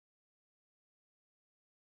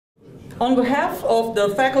On behalf of the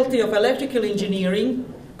Faculty of Electrical Engineering,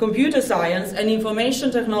 Computer Science and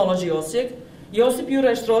Information Technology Osijek, Josip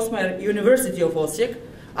Juraj Strossmayer, University of Osijek,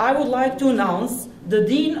 I would like to announce the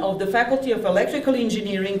Dean of the Faculty of Electrical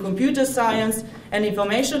Engineering, Computer Science and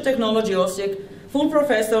Information Technology Osijek, full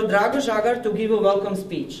Professor Drago Žagar, to give a welcome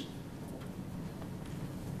speech.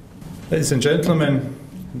 Ladies and gentlemen,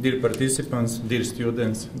 dear participants, dear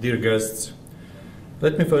students, dear guests,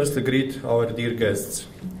 let me first greet our dear guests,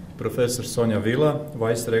 Professor Sonja Vila,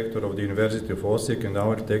 Vice Rector of the University of Osijek and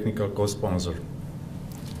our technical co-sponsor.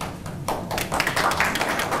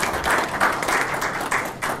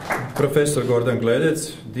 Professor Gordan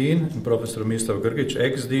Gledec, Dean, and Professor Mislav Grgić,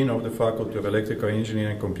 ex-Dean of the Faculty of Electrical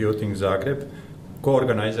Engineering and Computing, Zagreb,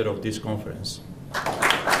 co-organizer of this conference.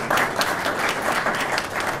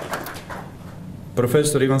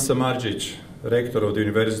 Professor Ivan Samardzić, Rector of the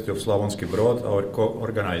University of Slavonski Brod, our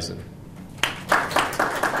co-organizer.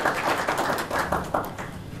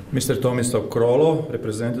 Mr. Tomislav Krolo,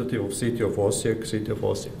 representative of City of Osijek, City of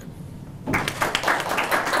Osijek.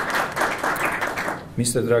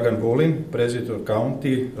 Mr. Dragan Vulin, President of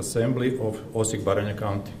County Assembly of Osijek-Baranja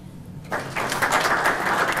County.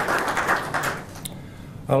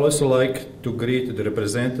 I would also like to greet the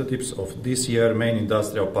representatives of this year's main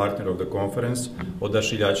industrial partner of the conference,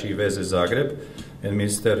 Odašiljači i veze Zagreb, and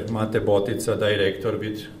Mr. Mate Botica, Director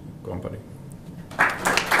with company.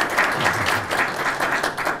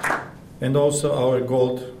 And also our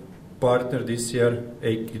gold partner this year,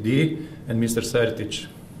 AKD, and Mr. Sertic.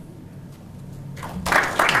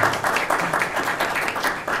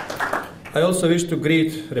 I also wish to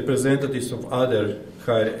greet representatives of other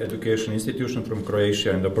higher education institutions from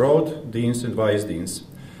Croatia and abroad, deans and vice deans,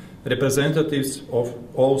 representatives of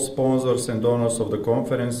all sponsors and donors of the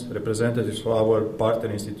conference, representatives of our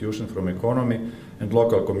partner institutions from economy and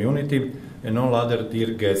local community, and all other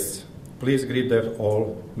dear guests. Please greet them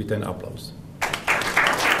all with an applause.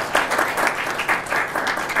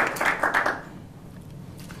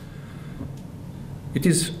 It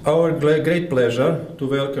is our great pleasure to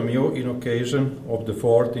welcome you in occasion of the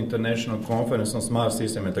 4th International Conference on Smart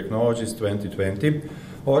Systems and Technologies 2020,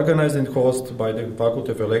 organized and hosted by the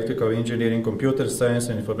Faculty of Electrical Engineering, Computer Science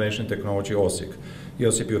and Information Technology Osijek,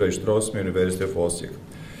 Josip Juraj Strossmayer, University of Osijek.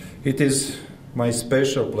 It is my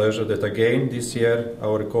special pleasure that again this year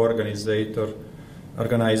our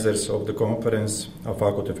organizers of the conference are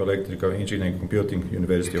Faculty of Electrical Engineering and Computing,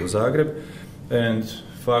 University of Zagreb, and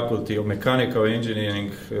Faculty of Mechanical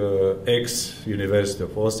Engineering, ex-University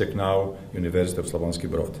of Osijek, now University of Slavonski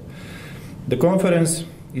Brod. The conference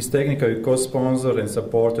is technically co-sponsored and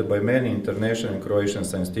supported by many international and Croatian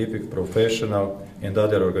scientific, professional, and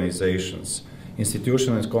other organizations,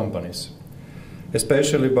 institutions and companies,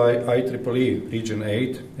 especially by IEEE Region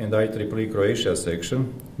 8 and IEEE Croatia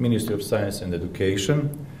section, Ministry of Science and Education,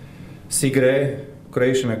 SIGRE,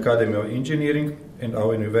 Croatian Academy of Engineering, and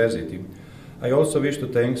our university. I also wish to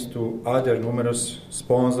thank to other numerous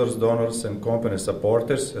sponsors, donors, and company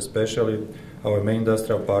supporters, especially our main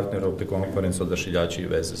industrial partner of the conference, Odašiljači i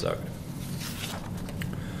veze Zagreb.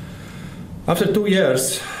 After 2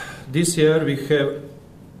 years, this year we have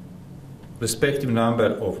respective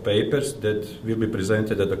number of papers that will be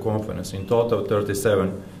presented at the conference. In total,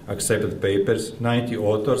 37 accepted papers, 90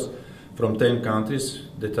 authors from 10 countries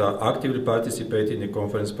that are actively participating in the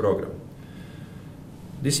conference program.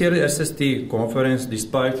 This year's SST conference,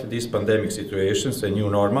 despite these pandemic situations, a new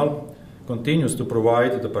normal, continues to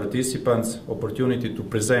provide the participants opportunity to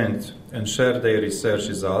present and share their research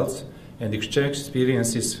results and exchange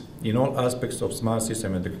experiences in all aspects of smart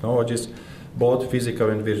systems and technologies, both physical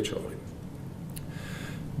and virtually.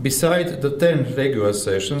 Besides the 10 regular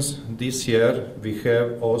sessions, this year we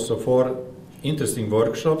have also 4 interesting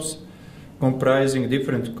workshops comprising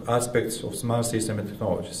different aspects of smart systems and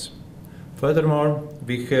technologies. Furthermore,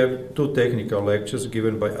 we have 2 technical lectures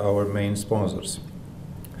given by our main sponsors.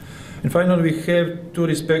 And finally, we have 2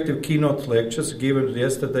 respective keynote lectures given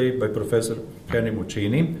yesterday by Professor Henry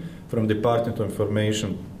Muccini from the Department of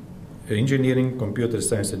Information Engineering, Computer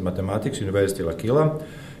Science and Mathematics, University L'Aquila,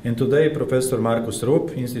 and today Professor Markus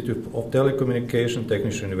Rupp, Institute of Telecommunication,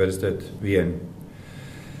 Technische Universität Vienna.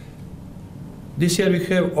 This year we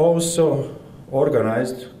have also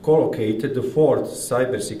organized, co-located the 4th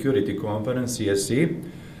Cybersecurity Conference, CSC,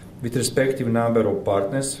 with respective number of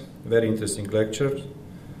partners, very interesting lectures,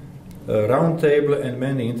 roundtable, and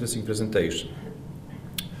many interesting presentations.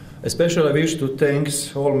 Especially I wish to thank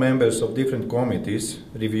all members of different committees,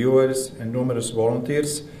 reviewers, and numerous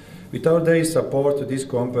volunteers. Without their support, this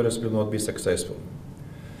conference will not be successful.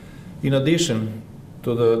 In addition,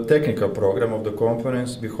 To the technical program of the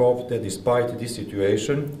conference, we hope that despite this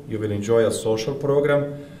situation, you will enjoy a social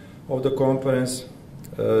program of the conference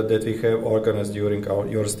that we have organized during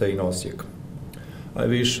your stay in Osijek. I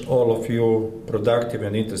wish all of you productive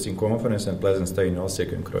and interesting conference and pleasant stay in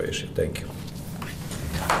Osijek and Croatia. Thank you.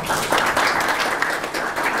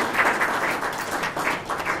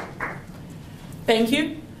 Thank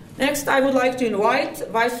you. Next, I would like to invite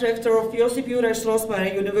Vice Rector of Josip Juraj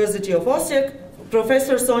Strossmayer University of Osijek,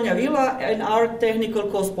 Professor Sonja Vila, and our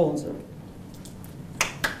technical co-sponsor.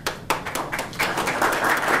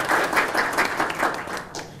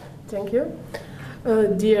 Thank you.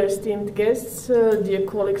 Dear esteemed guests, dear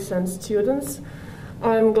colleagues and students,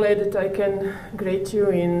 I'm glad that I can greet you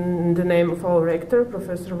in the name of our rector,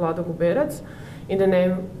 Professor Vlado Guberac, in the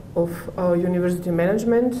name of our university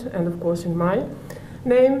management, and of course in my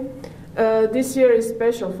name. This year is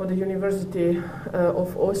special for the University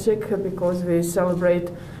of Osijek because we celebrate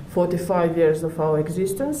 45 years of our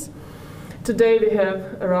existence. Today we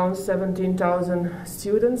have around 17,000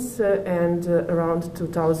 students and around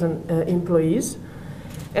 2,000 employees.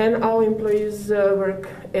 And our employees work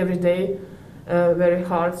every day very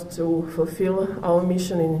hard to fulfill our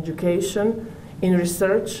mission in education, in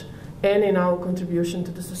research, and in our contribution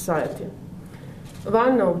to the society.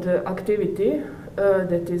 One of the activity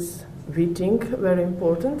that is, we think, very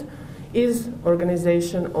important is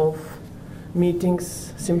organization of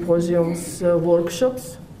meetings, symposiums,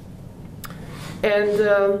 workshops. And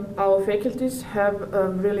our faculties have a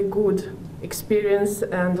really good experience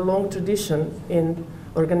and a long tradition in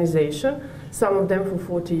organization, some of them for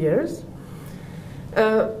 40 years.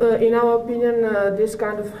 In our opinion, these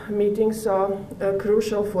kind of meetings are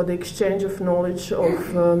crucial for the exchange of knowledge,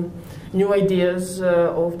 of new ideas,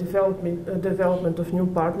 of development of new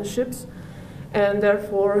partnerships, and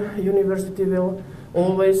therefore university will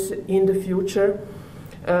always in the future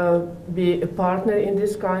be a partner in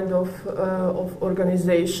this kind of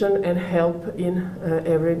organization and help in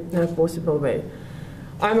every possible way.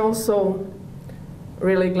 I'm also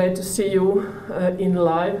really glad to see you in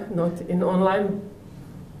live, not in online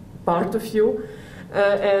part of you,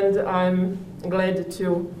 and I'm glad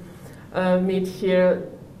to meet here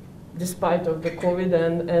despite of the COVID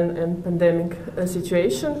and pandemic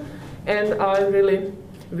situation, and I really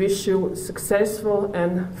wish you successful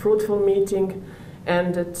and fruitful meeting,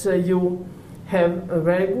 and that you have a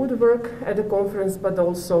very good work at the conference, but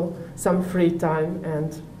also some free time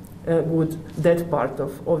and good that part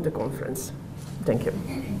of the conference. Thank you.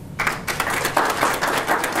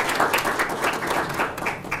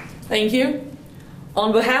 Thank you.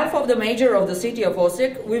 On behalf of the Mayor of the City of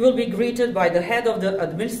Osijek, we will be greeted by the Head of the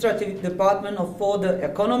Administrative Department for the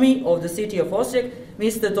Economy of the City of Osijek,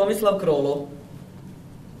 Mr. Tomislav Krolo.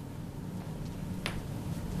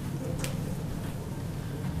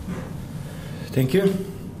 Thank you.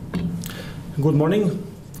 Good morning.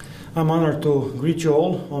 I'm honored to greet you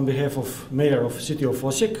all on behalf of Mayor of City of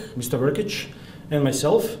Osijek, Mr. Vrkic, and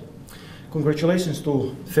myself. Congratulations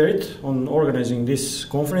to FERIT on organizing this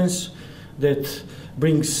conference that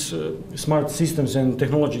brings smart systems and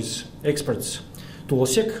technologies experts to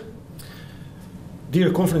Osijek.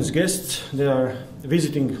 Dear conference guests that are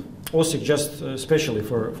visiting Osijek just especially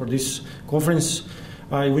for this conference,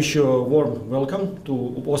 I wish you a warm welcome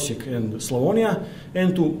to Osijek and Slavonia,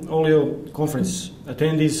 and to all your conference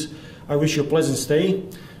attendees, I wish you a pleasant stay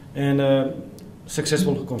and a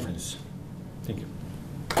successful conference. Thank you.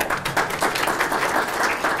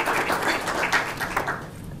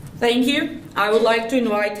 Thank you. I would like to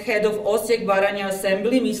invite Head of Osijek Baranja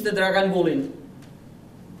Assembly, Mr. Dragan Vulin.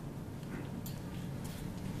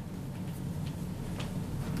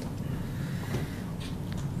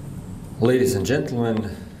 Ladies and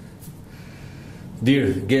gentlemen,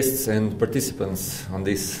 dear guests and participants on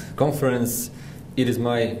this conference, it is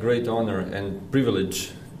my great honor and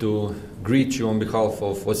privilege to greet you on behalf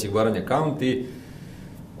of Osijek-Baranja County,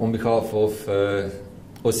 on behalf of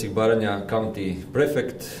Osijek-Baranja County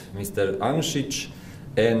Prefect, Mr. Anušić,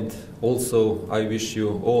 and also I wish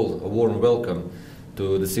you all a warm welcome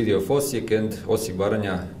to the city of Osijek and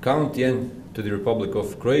Osijek-Baranja County and to the Republic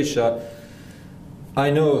of Croatia.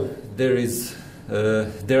 I know there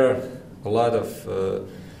are a lot of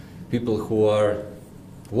people who are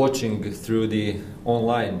watching through the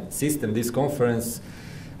online system this conference,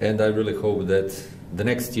 and I really hope that the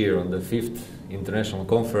next year on the 5th International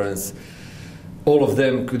Conference all of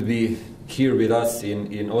them could be here with us in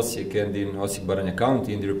Osijek and in Osijek-Baranja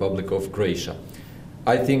County in the Republic of Croatia.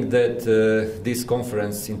 I think that this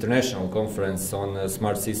conference, international conference on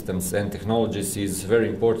smart systems and technologies, is very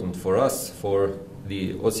important for us, for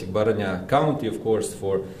the Osijek-Baranja County, of course,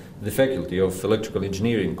 for the Faculty of Electrical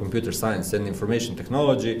Engineering, Computer Science and Information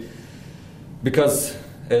Technology, because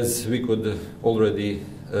as we could already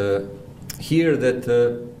hear that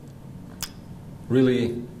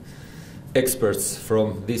really experts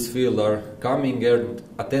from this field are coming and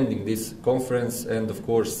attending this conference, and of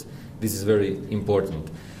course this is very important.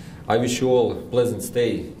 I wish you all a pleasant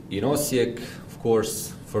stay in Osijek. Of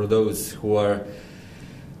course, for those who are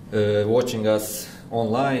watching us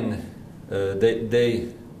online, they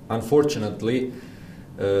unfortunately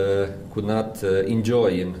could not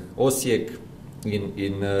enjoy in Osijek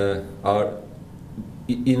in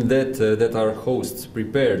that our hosts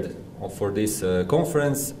prepared for this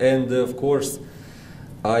conference, and of course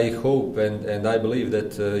I hope and I believe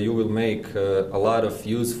that you will make a lot of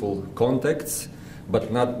useful contacts,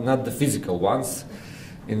 but not the physical ones,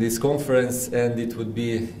 in this conference, and it would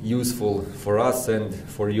be useful for us and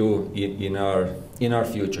for you in our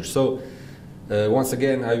future. So once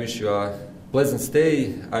again, I wish you a pleasant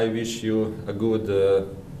stay. I wish you a good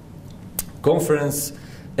conference,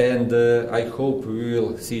 and I hope we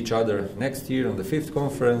will see each other next year on the 5th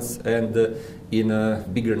conference and in a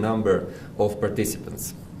bigger number of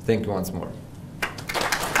participants. Thank you once more.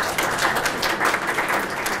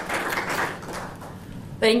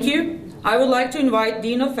 Thank you. I would like to invite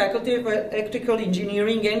Dean of Faculty of Electrical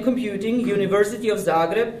Engineering and Computing, University of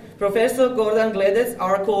Zagreb, Professor Gordan Gledec,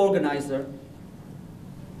 our co-organizer.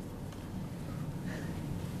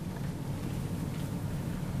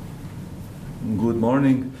 Good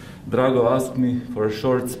morning. Drago asked me for a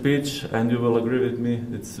short speech, and you will agree with me,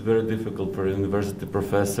 it's very difficult for a university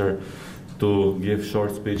professor to give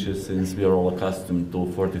short speeches since we are all accustomed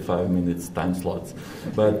to 45 minutes time slots.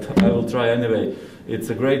 But I will try anyway.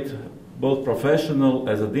 It's a great, both professional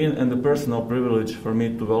as a dean and a personal privilege for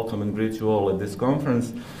me to welcome and greet you all at this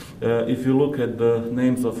conference. If you look at the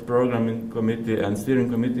names of programming committee and steering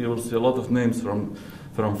committee, you will see a lot of names from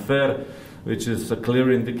FER, which is a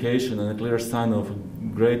clear indication and a clear sign of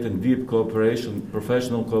great and deep cooperation,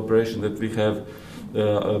 professional cooperation that we have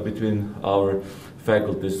between our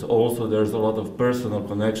faculties. Also, there's a lot of personal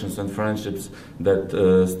connections and friendships that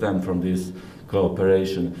stem from this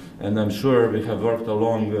cooperation. And I'm sure we have worked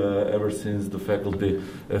along ever since the faculty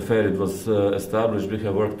FERIT was established. We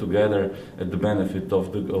have worked together at the benefit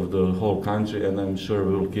of the whole country, and I'm sure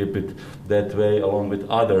we will keep it that way along with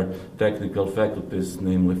other technical faculties,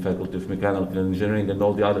 namely Faculty of Mechanical Engineering and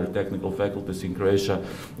all the other technical faculties in Croatia,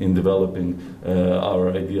 in developing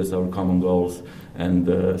our ideas, our common goals, and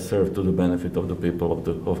serve to the benefit of the people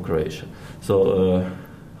of Croatia. So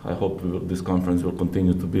I hope this conference will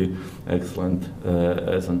continue to be excellent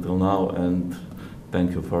as until now, and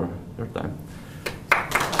thank you for your time.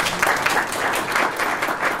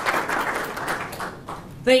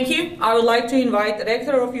 Thank you. I would like to invite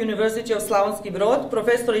Rector of University of Slavonski Brod,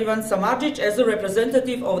 Professor Ivan Samardzic, as a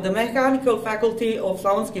representative of the Mechanical Faculty of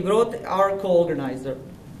Slavonski Brod, our co-organizer.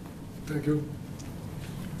 Thank you.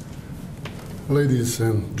 Ladies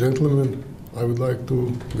and gentlemen, I would like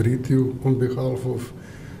to greet you on behalf of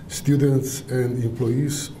students and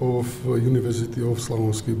employees of University of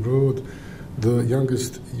Slavonski Brod, the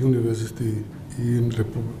youngest university in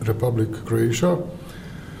Republic Croatia.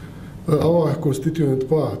 Our constituent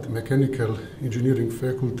part, Mechanical Engineering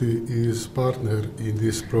Faculty, is partner in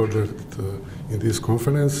this project, in this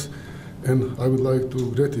conference, and I would like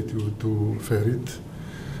to gratitude to FERIT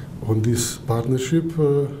on this partnership.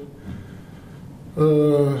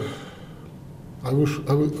 I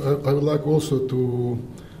would like also to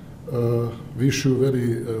wish you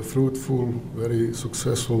very fruitful, very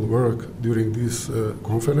successful work during this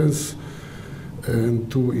conference, and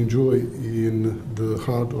to enjoy in the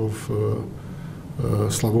heart of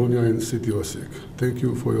Slavonia and city Osijek. Thank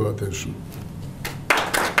you for your attention.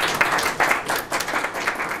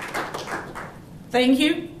 Thank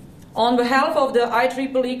you. On behalf of the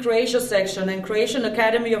IEEE Croatia section and Croatian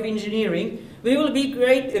Academy of Engineering, we will be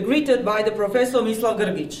greeted by the Professor Mislav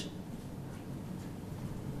Grgić.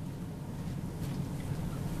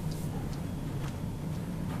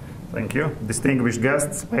 Thank you. Distinguished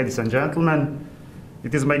guests, ladies and gentlemen,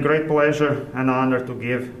 it is my great pleasure and honor to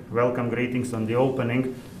give welcome greetings on the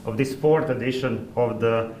opening of this 4th edition of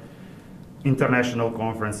the International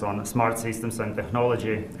Conference on Smart Systems and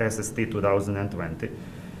Technology, SST 2020.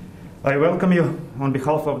 I welcome you on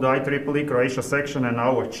behalf of the IEEE Croatia section and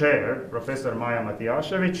our chair, Professor Maja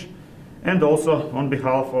Matijašević, and also on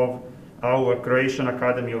behalf of our Croatian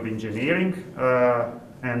Academy of Engineering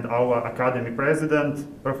and our Academy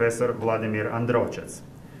President, Professor Vladimir Androchec.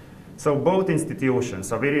 So both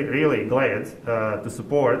institutions are really glad to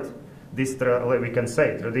support this, we can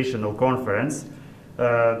say, traditional conference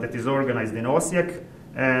that is organized in Osijek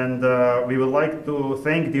and we would like to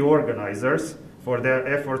thank the organizers for their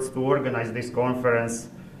efforts to organize this conference,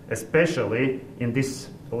 especially in this,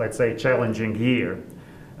 let's say, challenging year.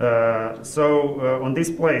 On this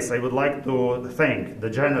place, I would like to thank the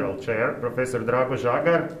General Chair, Professor Drago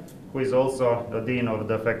Žagar, who is also the Dean of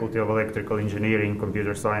the Faculty of Electrical Engineering,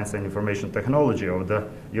 Computer Science and Information Technology of the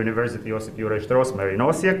University Josip Juraj Strossmayer in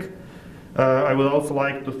Osijek. I would also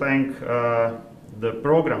like to thank the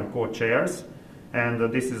program co-chairs, and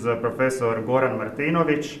this is Professor Goran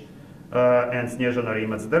Martinović and Snježana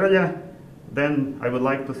Rimac-Drlja. Then I would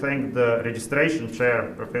like to thank the registration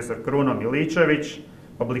chair, Professor Kruno Miličević,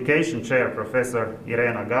 publication chair, Professor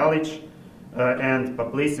Irena Galić, and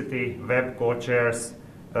publicity web co-chairs,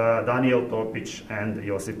 Daniel Topić and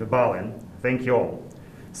Josip Balen. Thank you all.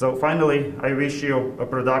 So finally, I wish you a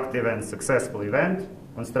productive and successful event,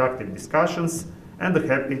 constructive discussions, and a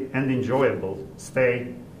happy and enjoyable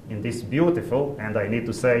stay in this beautiful, and I need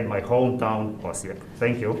to say, my hometown, Osijek.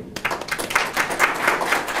 Thank you.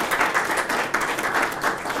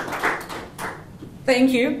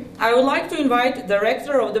 Thank you. I would like to invite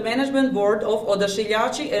Director of the Management Board of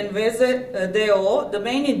Odašiljači and Veze DO, the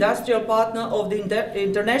main industrial partner of the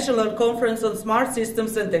International Conference on Smart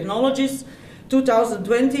Systems and Technologies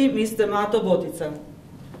 2020, Mr. Mato Botica.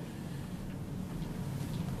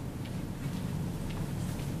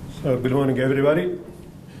 So, good morning, everybody.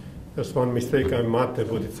 Just one mistake, I'm Mate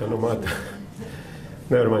Botica, no Mate.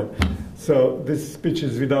 Never mind. So this speech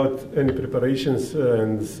is without any preparations,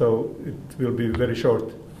 and so it will be very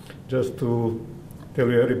short. Just to tell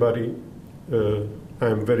you, everybody,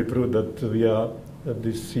 I'm very proud that we are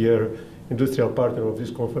this year industrial partner of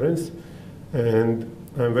this conference, and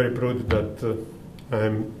I'm very proud that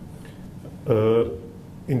I'm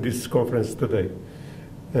in this conference today.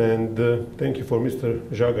 And thank you for Mr.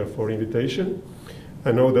 Žagar for invitation.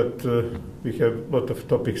 I know that we have a lot of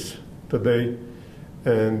topics today,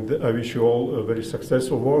 and I wish you all a very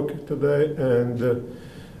successful work today, and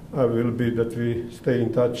I will be that we stay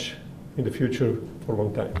in touch in the future for a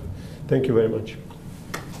long time. Thank you very much.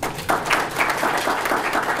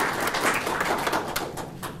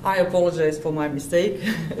 I apologize for my mistake.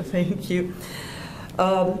 Thank you.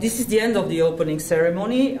 This is the end of the opening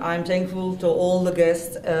ceremony. I'm thankful to all the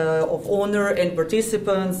guests of honor and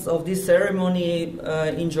participants of this ceremony.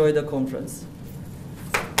 Enjoy the conference.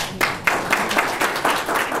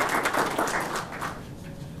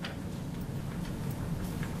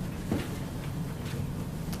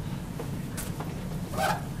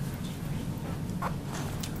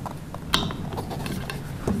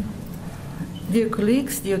 Dear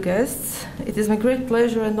colleagues, dear guests, it is my great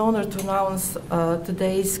pleasure and honor to announce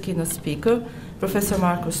today's keynote speaker, Professor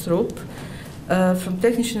Markus Rupp, from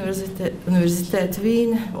Technische Universität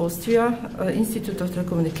Wien, Austria, Institute of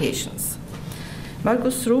Telecommunications.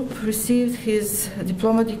 Markus Rupp received his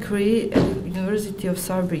diploma degree at the University of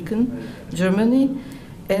Saarbrücken, Germany,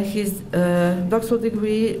 and his doctoral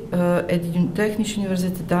degree at the Technische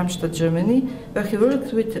Universität Darmstadt, Germany, where he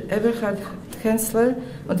worked with Eberhard Hensler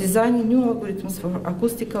on designing new algorithms for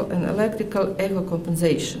acoustical and electrical echo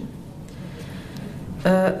compensation.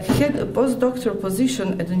 He had a postdoctoral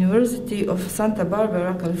position at the University of Santa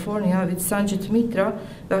Barbara, California, with Sanjit Mitra,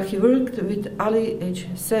 where he worked with Ali H.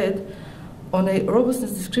 Said on a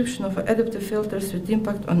robustness description of adaptive filters with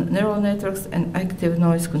impact on neural networks and active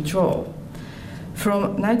noise control.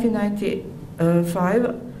 From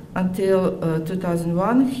 1995 until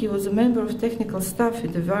 2001, he was a member of technical staff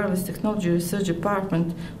in the Wireless Technology Research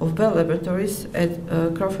Department of Bell Laboratories at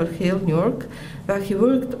Crawford Hill, New York, where he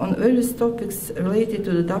worked on various topics related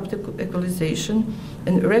to adaptive equalization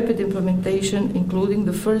and rapid implementation, including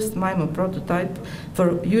the first MIMO prototype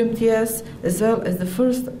for UMTS, as well as the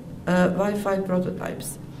first Wi-Fi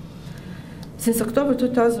prototypes. Since October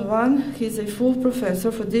 2001, he is a full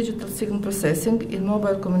professor for digital signal processing in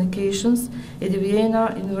mobile communications at the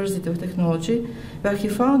Vienna University of Technology, where he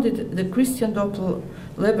founded the Christian Doppel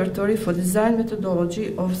Laboratory for Design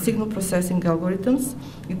Methodology of Signal Processing Algorithms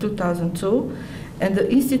in 2002, and the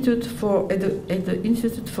Institute for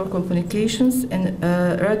Communications and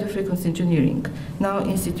Radio Frequency Engineering, now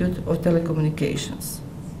Institute of Telecommunications.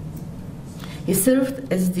 He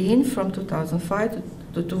served as Dean from 2005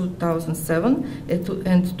 to 2007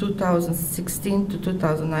 and 2016 to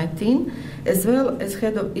 2019, as well as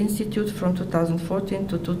head of institute from 2014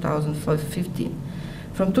 to 2015.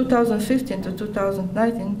 From 2015 to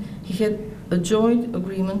 2019, he had a joint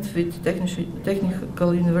agreement with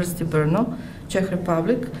Technical University Brno, Czech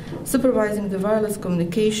Republic, supervising the wireless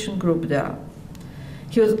communication group there.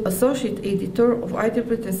 He was associate editor of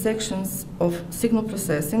IEEE sections of signal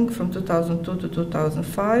processing from 2002 to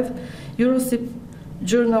 2005, Eurosip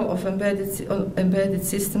Journal of Embedded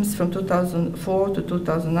Systems from 2004 to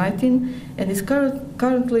 2019, and is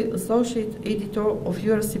currently Associate Editor of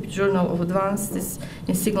EuroSIP Journal of Advances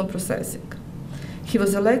in Signal Processing. He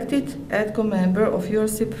was elected ADCO member of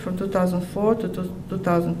EuroSIP from 2004 to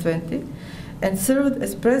 2020, and served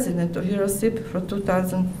as President of EuroSIP from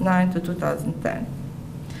 2009 to 2010.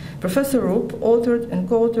 Professor Rupp authored and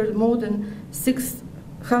co-authored more than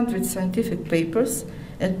 600 scientific papers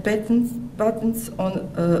and patents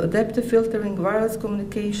on adaptive filtering, wireless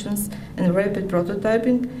communications, and rapid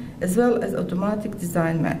prototyping, as well as automatic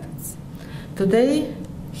design methods. Today,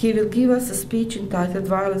 he will give us a speech entitled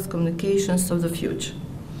Wireless Communications of the Future.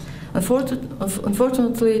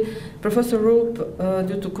 Unfortunately, Professor Rupp,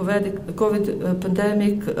 due to COVID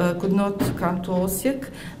pandemic, could not come to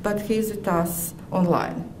Osijek, but he is with us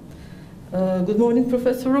online. Good morning,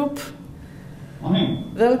 Professor Rupp.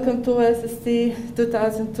 Morning. Welcome to SST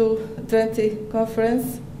 2020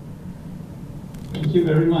 conference. Thank you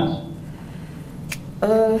very much.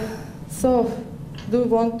 So, do you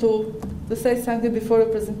want to say something before your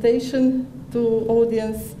presentation to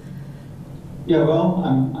audience? Yeah, well,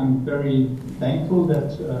 I'm very thankful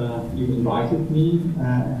that you invited me,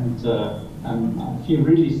 and I feel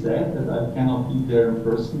really sad that I cannot be there in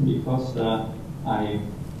person, because I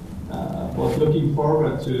was looking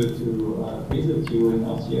forward to visit you in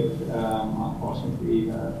Osijek. Unfortunately,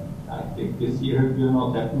 I think this year it will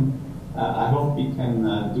not happen. I hope we can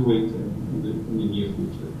do it in the near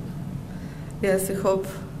future. Yes, I hope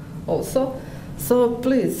also. So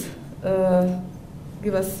please,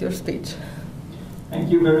 give us your speech. Thank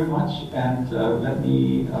you very much, and let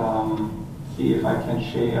me see if I can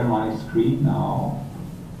share my screen now.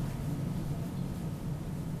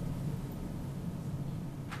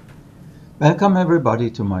 Welcome everybody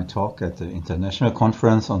to my talk at the International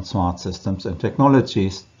Conference on Smart Systems and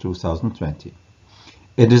Technologies 2020.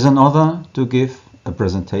 It is an honor to give a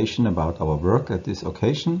presentation about our work at this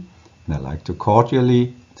occasion, and I'd like to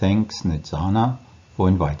cordially thank Snezana for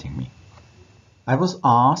inviting me. I was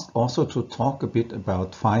asked also to talk a bit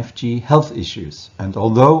about 5G health issues, and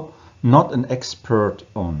although not an expert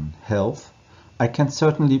on health, I can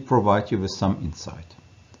certainly provide you with some insight.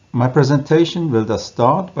 My presentation will thus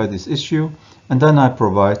start by this issue, and then I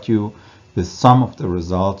provide you with some of the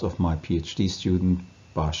results of my PhD student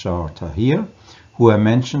Bashar Tahir, who I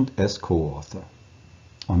mentioned as co-author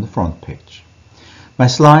on the front page. My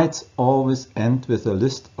slides always end with a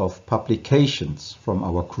list of publications from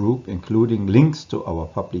our group, including links to our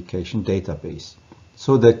publication database,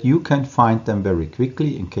 so that you can find them very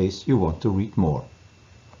quickly in case you want to read more.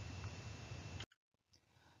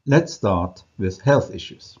 Let's start with health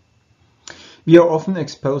issues. We are often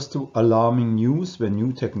exposed to alarming news when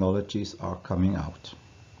new technologies are coming out.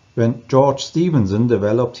 When George Stephenson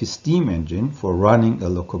developed his steam engine for running a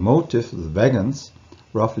locomotive with wagons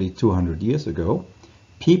roughly 200 years ago,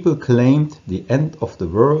 people claimed the end of the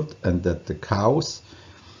world and that the cows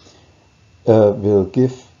will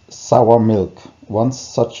give sour milk once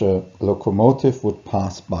such a locomotive would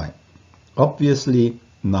pass by. Obviously,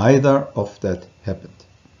 neither of that happened.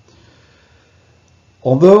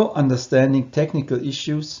 Although understanding technical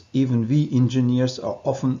issues, even we engineers are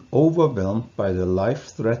often overwhelmed by the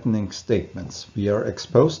life-threatening statements we are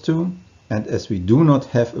exposed to, and as we do not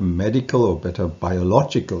have a medical or better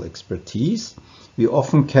biological expertise, we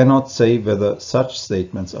often cannot say whether such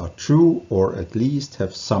statements are true or at least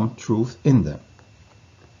have some truth in them.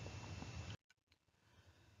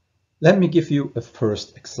 Let me give you a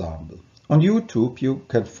first example. On YouTube, you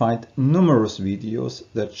can find numerous videos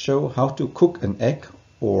that show how to cook an egg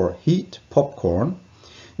or heat popcorn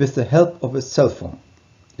with the help of a cell phone.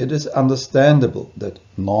 It is understandable that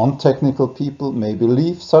non-technical people may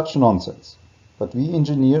believe such nonsense, but we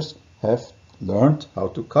engineers have learned how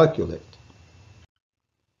to calculate.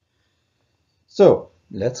 So,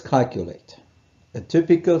 let's calculate. A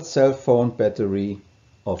typical cell phone battery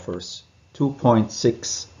offers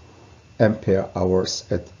 2.6 ampere hours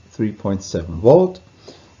at 3.7 volt.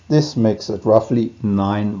 This makes it roughly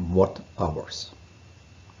 9 watt hours.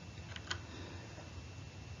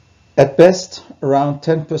 At best, around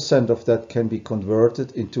 10% of that can be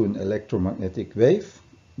converted into an electromagnetic wave,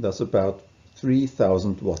 thus about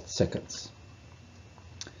 3000 watt seconds.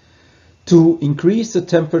 To increase the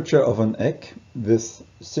temperature of an egg with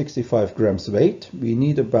 65 grams weight, we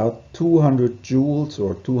need about 200 joules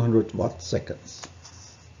or 200 watt seconds.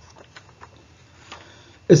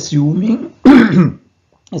 Assuming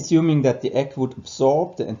that the egg would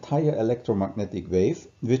absorb the entire electromagnetic wave,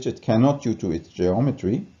 which it cannot due to its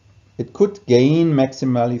geometry, it could gain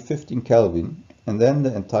maximally 15 Kelvin, and then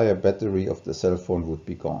the entire battery of the cell phone would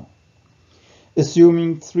be gone.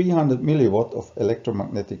 Assuming 300 milliwatt of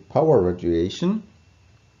electromagnetic power radiation,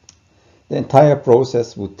 the entire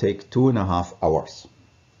process would take 2.5 hours.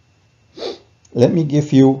 Let me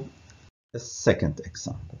give you a second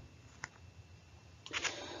example.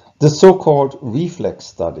 The so-called reflex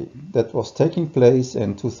study that was taking place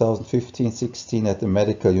in 2015-16 at the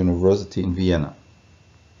Medical University in Vienna.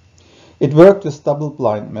 It worked with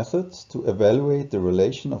double-blind methods to evaluate the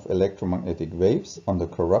relation of electromagnetic waves on the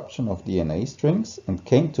corruption of DNA strings and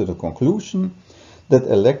came to the conclusion that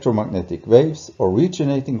electromagnetic waves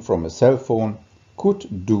originating from a cell phone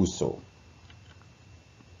could do so.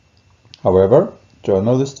 However,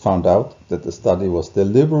 journalists found out that the study was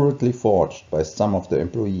deliberately forged by some of the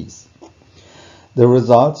employees. The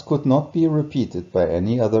results could not be repeated by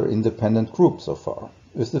any other independent group so far.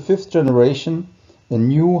 With the 5th generation, a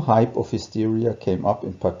new hype of hysteria came up,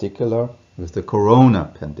 in particular with the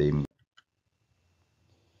corona pandemic.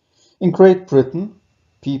 In Great Britain,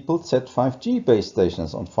 people set 5G base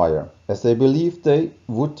stations on fire as they believed they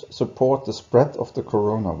would support the spread of the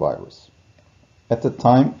coronavirus. At the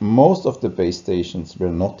time, most of the base stations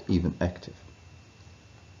were not even active.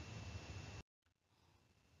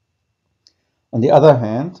 On the other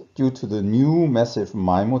hand, due to the new massive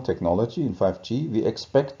MIMO technology in 5G, we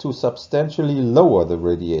expect to substantially lower the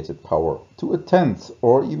radiated power to 1/10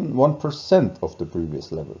 or even 1% of the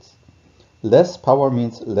previous levels. Less power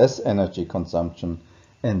means less energy consumption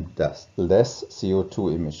and thus less CO2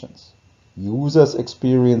 emissions. Users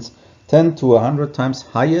experience 10 to 100 times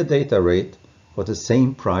higher data rate for the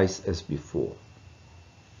same price as before.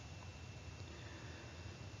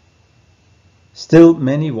 Still,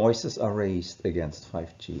 many voices are raised against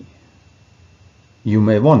 5G. You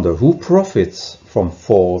may wonder who profits from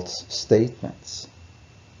false statements.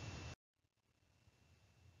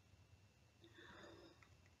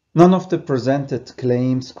 None of the presented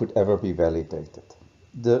claims could ever be validated.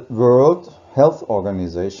 The World Health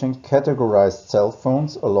Organization categorized cell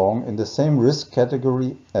phones along in the same risk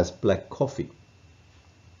category as black coffee.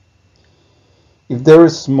 If there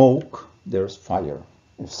is smoke, there is fire.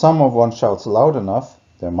 If someone shouts loud enough,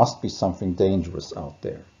 there must be something dangerous out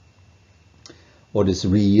there. What is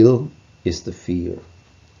real is the fear.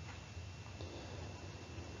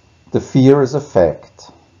 The fear is a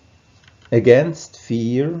fact. Against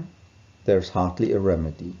fear, there's hardly a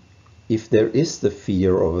remedy. If there is the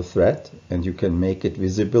fear of a threat and you can make it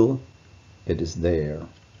visible, it is there.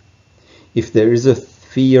 If there is a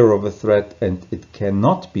fear of a threat and it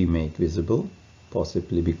cannot be made visible,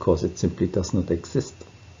 possibly because it simply does not exist,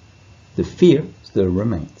 the fear still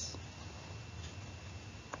remains.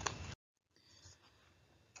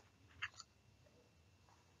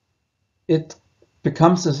 It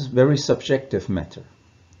becomes a very subjective matter.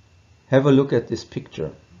 Have a look at this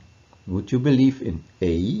picture. Would you believe in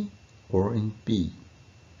A or in B?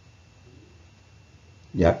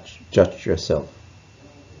 Judge yourself.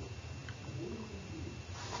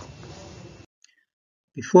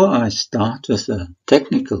 Before I start with the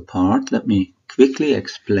technical part, let me quickly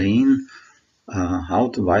explain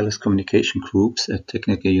how the wireless communication groups at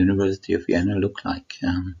Technical University of Vienna look like.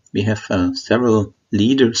 We have several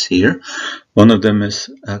leaders here. One of them is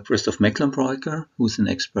Christoph Mecklenbroiker, who's an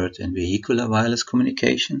expert in vehicular wireless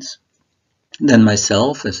communications. Then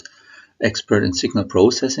myself as expert in signal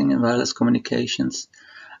processing and wireless communications.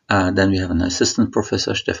 Then we have an assistant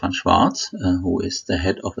professor, Stefan Schwarz, who is the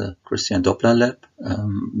head of the Christian Doppler lab,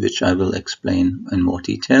 which I will explain in more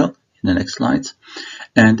detail in the next slides.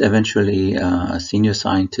 And eventually a senior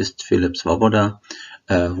scientist, Philip Svoboda,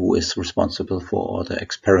 who is responsible for all the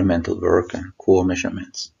experimental work and core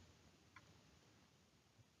measurements.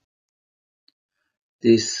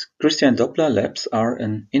 These Christian Doppler labs are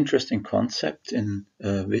an interesting concept in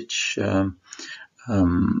which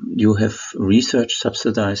you have research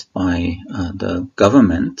subsidized by the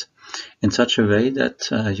government in such a way that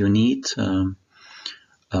you need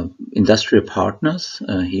industrial partners.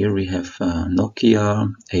 Here we have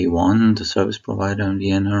Nokia, A1, the service provider in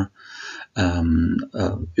Vienna,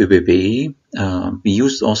 ÖBB. We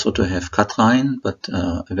used also to have Kathrein, but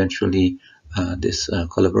eventually this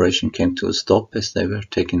collaboration came to a stop as they were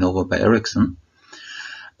taken over by Ericsson.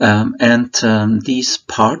 These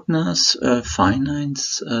partners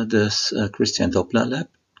finance this Christian Doppler lab,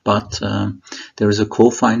 but there is a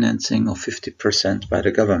co-financing of 50% by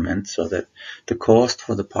the government, so that the cost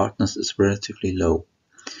for the partners is relatively low.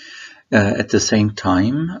 At the same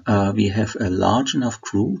time, we have a large enough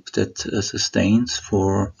group that sustains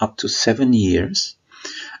for up to 7 years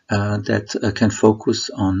that can focus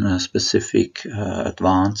on specific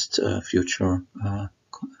advanced future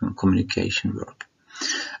communication work.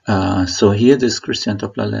 So here this Christian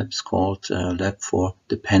Doppler lab is called Lab for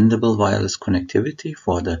Dependable Wireless Connectivity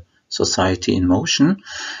for the Society in Motion.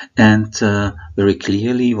 And very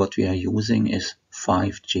clearly what we are using is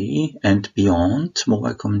 5G and beyond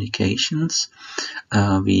mobile communications.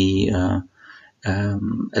 We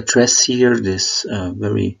address here this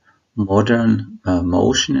very modern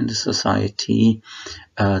motion in the society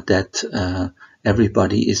that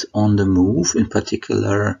everybody is on the move, in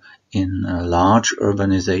particular in a large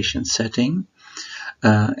urbanization setting,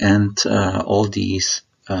 and all these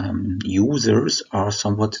users are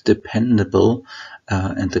somewhat dependable,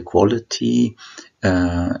 and the quality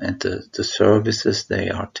and the services they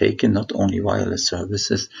are taking, not only wireless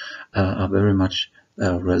services, are very much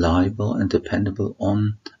reliable and dependable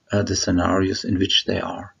on the scenarios in which they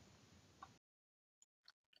are.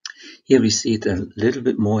 Here we see it a little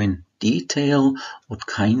bit more in detail, what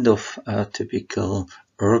kind of typical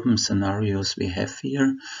urban scenarios we have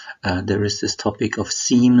here. There is this topic of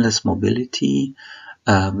seamless mobility,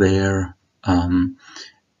 where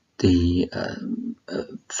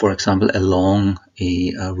for example, along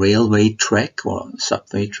a railway track or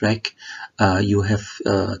subway track, you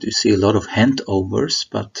see a lot of handovers,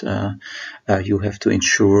 but you have to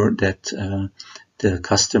ensure that the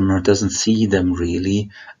customer doesn't see them really.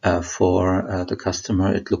 For the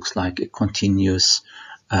customer, it looks like a continuous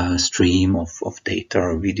stream of data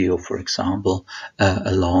or video, for example,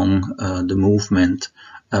 along the movement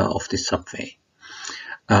of the subway.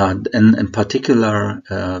 And in particular,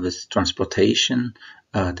 with transportation,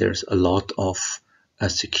 there's a lot of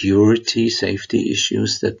safety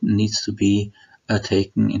issues that needs to be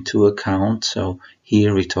taken into account. So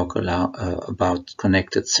here we talk a lot about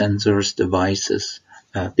connected sensors, devices,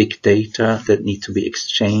 big data that need to be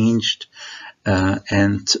exchanged,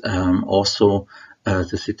 and also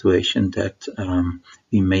the situation that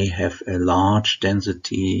we may have a large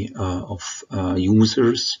density of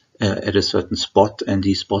users at a certain spot, and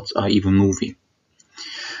these spots are even moving.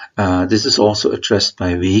 This is also addressed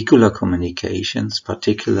by vehicular communications,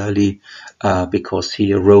 particularly because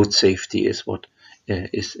here road safety is what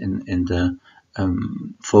is in the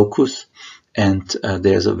focus, and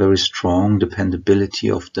there's a very strong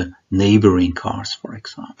dependability of the neighboring cars, for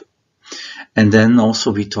example. And then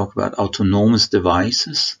also we talk about autonomous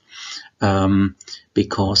devices,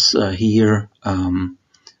 because here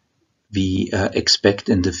we expect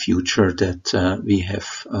in the future that we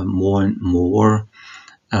have more and more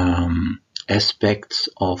aspects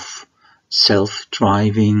of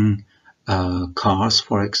self-driving cars,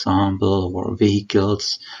 for example, or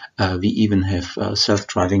vehicles. We even have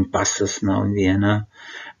self-driving buses now in Vienna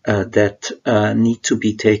that need to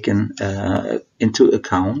be taken into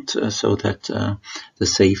account so that the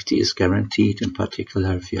safety is guaranteed, in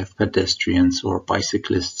particular if you have pedestrians or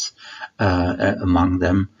bicyclists among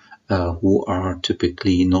them, who are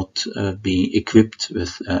typically not being equipped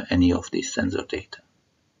with any of these sensor data.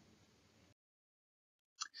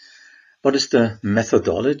 What is the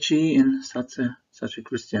methodology in such a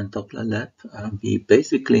Christian Doppler lab? We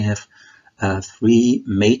basically have three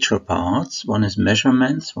major parts. One is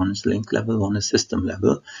measurements, one is link level, one is system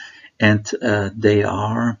level, and they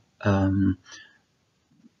are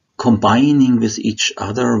combining with each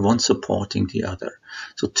other, one supporting the other.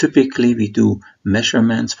 So typically we do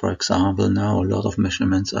measurements. For example, now a lot of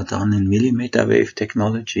measurements are done in millimeter wave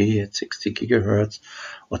technology at 60 gigahertz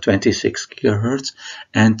or 26 gigahertz.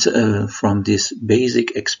 And from these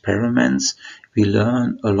basic experiments, we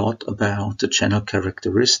learn a lot about the channel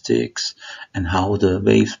characteristics and how the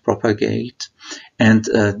waves propagate. And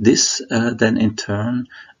this then in turn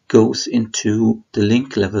goes into the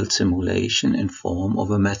link level simulation in form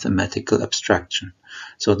of a mathematical abstraction.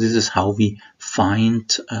 So this is how we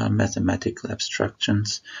find mathematical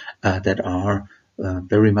abstractions that are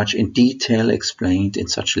very much in detail explained in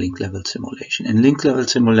such link level simulation. In link level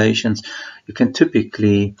simulations, you can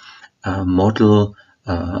typically model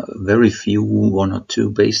very few, 1 or 2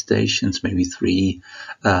 base stations, maybe 3,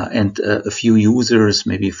 and a few users,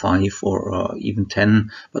 maybe 5 or even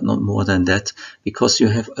 10, but not more than that, because you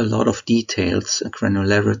have a lot of details,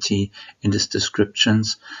 granularity in these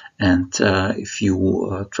descriptions, and if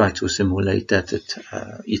you try to simulate that, it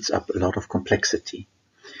eats up a lot of complexity.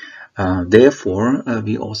 Therefore,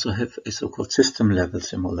 we also have a so-called system level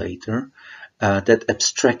simulator that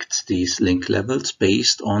abstracts these link levels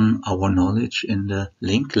based on our knowledge in the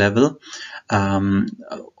link level.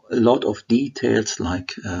 A lot of details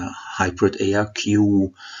like hybrid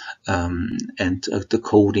ARQ and the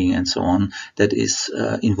coding and so on that is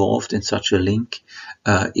involved in such a link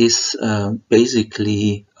is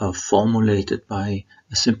basically formulated by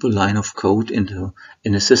a simple line of code in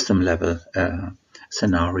a system level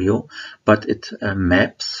scenario, but it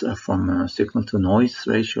maps from a signal to noise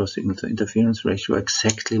ratio, signal to interference ratio,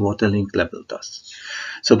 exactly what a link level does.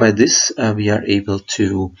 So by this we are able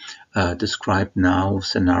to describe now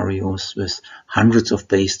scenarios with hundreds of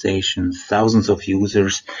base stations, thousands of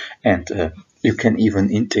users, and you can even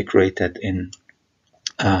integrate that in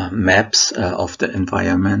maps of the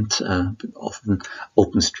environment. Often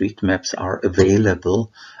OpenStreetMaps are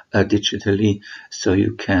available digitally, so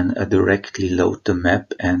you can directly load the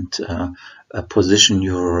map and position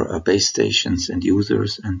your base stations and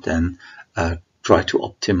users, and then try to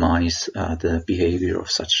optimize the behavior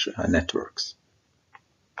of such networks.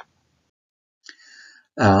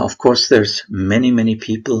 Of course, there's many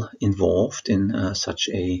people involved in such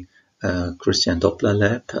a Christian Doppler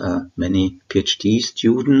lab, many PhD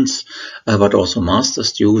students, but also master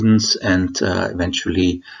students, and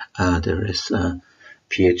eventually there is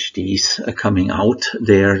PhDs coming out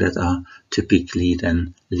there that are typically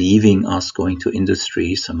then leaving us, going to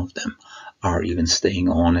industry. Some of them are even staying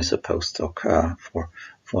on as a postdoc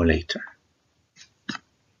for later.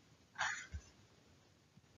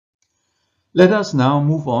 Let us now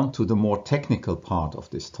move on to the more technical part of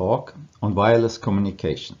this talk on wireless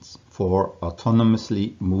communications for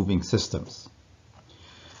autonomously moving systems.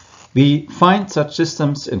 We find such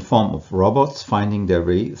systems in form of robots finding their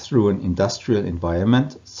way through an industrial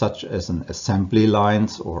environment, such as an assembly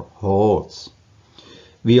lines or halls.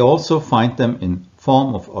 We also find them in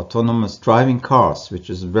form of autonomous driving cars, which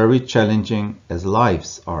is very challenging as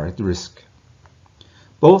lives are at risk.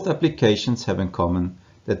 Both applications have in common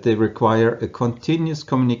that they require a continuous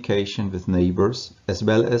communication with neighbors as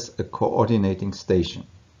well as a coordinating station.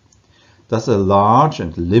 Thus, a large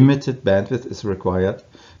and limited bandwidth is required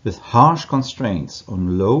with harsh constraints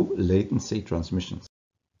on low latency transmissions.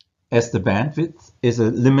 As the bandwidth is a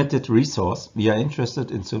limited resource, we are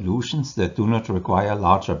interested in solutions that do not require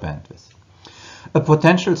larger bandwidth. A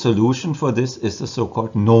potential solution for this is the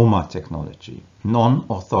so-called NOMA technology,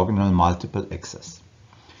 non-orthogonal multiple access.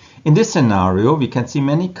 In this scenario, we can see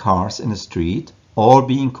many cars in the street, all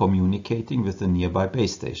being communicating with the nearby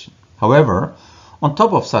base station. However, on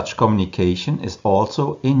top of such communication is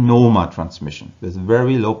also a NOMA transmission with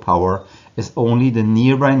very low power, as only the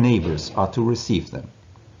nearby neighbors are to receive them.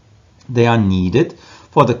 They are needed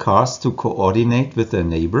for the cars to coordinate with their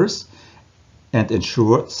neighbors and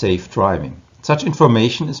ensure safe driving. Such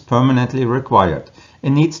information is permanently required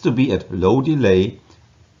and needs to be at low delay,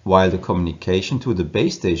 while the communication to the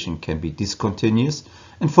base station can be discontinuous,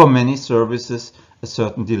 and for many services a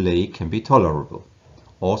certain delay can be tolerable.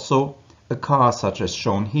 Also, a car such as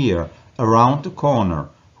shown here around the corner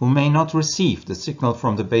who may not receive the signal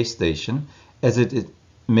from the base station, as it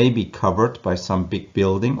may be covered by some big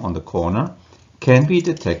building on the corner, can be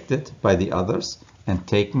detected by the others and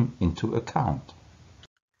taken into account.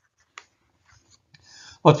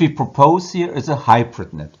 What we propose here is a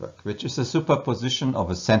hybrid network, which is a superposition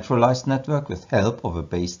of a centralized network with help of a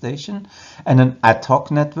base station and an ad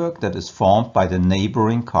hoc network that is formed by the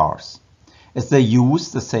neighboring cars. As they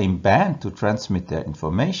use the same band to transmit their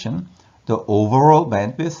information, the overall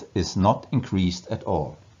bandwidth is not increased at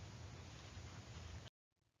all.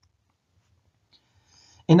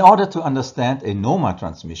 In order to understand a NOMA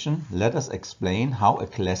transmission, let us explain how a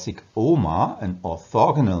classic OMA, an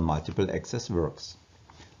orthogonal multiple access, works.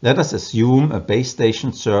 Let us assume a base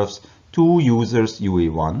station serves two users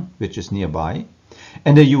UE1, which is nearby,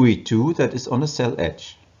 and a UE2 that is on a cell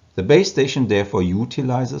edge. The base station therefore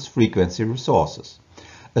utilizes frequency resources,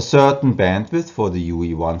 a certain bandwidth for the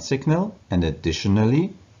UE1 signal and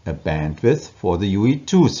additionally a bandwidth for the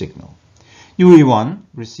UE2 signal. UE1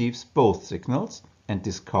 receives both signals and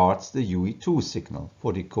discards the UE2 signal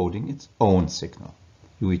for decoding its own signal.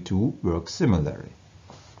 UE2 works similarly.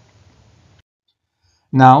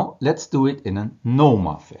 Now let's do it in a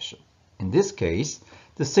NOMA fashion. In this case,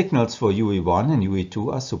 the signals for UE1 and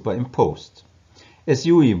UE2 are superimposed. As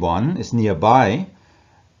UE1 is nearby,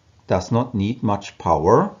 does not need much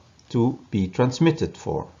power to be transmitted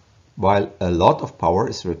for, while a lot of power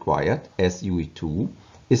is required as UE2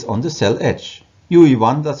 is on the cell edge.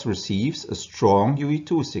 UE1 thus receives a strong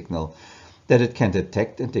UE2 signal that it can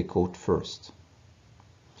detect and decode first.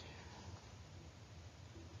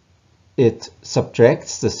 It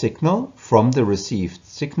subtracts the signal from the received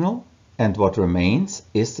signal, and what remains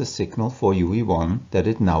is the signal for UE1 that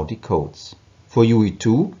it now decodes. For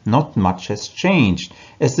UE2, not much has changed.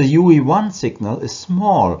 As the UE1 signal is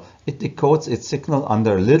small, it decodes its signal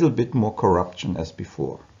under a little bit more corruption as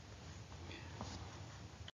before.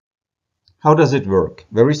 How does it work?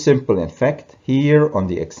 Very simple. In fact, here on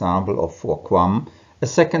the example of 4QAM, a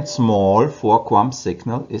second small 4QAM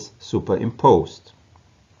signal is superimposed.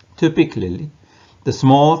 Typically, the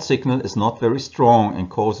small signal is not very strong and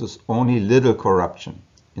causes only little corruption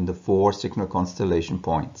in the 4 signal constellation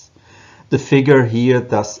points. The figure here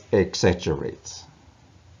thus exaggerates.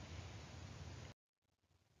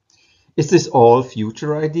 Is this all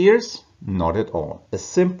future ideas? Not at all. A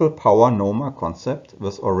simple power NOMA concept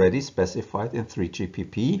was already specified in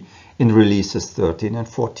 3GPP in releases 13 and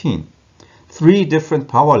 14. 3 different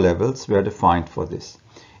power levels were defined for this.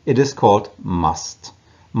 It is called MUST,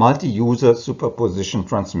 multi-user superposition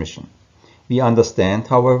transmission. We understand,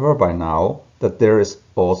 however, by now that there is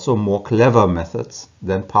also more clever methods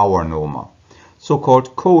than power NOMA,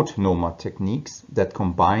 so-called code NOMA techniques that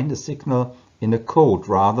combine the signal in a code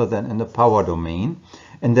rather than in a power domain,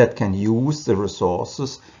 and that can use the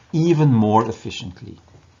resources even more efficiently.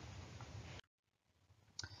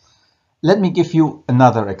 Let me give you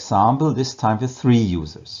another example, this time with 3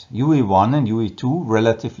 users, UE1 and UE2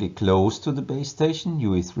 relatively close to the base station,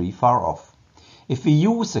 UE3 far off. If we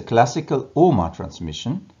use a classical OMA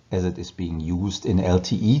transmission, as it is being used in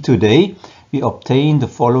LTE today, we obtain the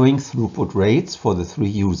following throughput rates for the 3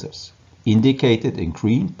 users, indicated in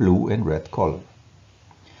green, blue and red color.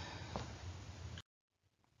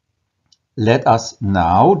 Let us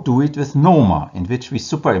now do it with NOMA, in which we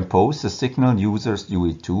superimpose the signal users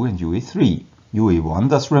UE2 and UE3. UE1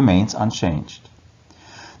 thus remains unchanged.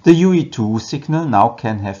 The UE2 signal now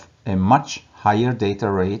can have a much higher data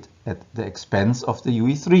rate at the expense of the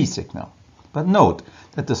UE3 signal. But note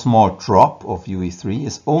that the small drop of UE3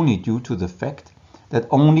 is only due to the fact that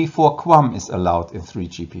only 4 QAM is allowed in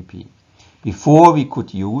 3GPP. Before we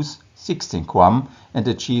could use 16 QAM and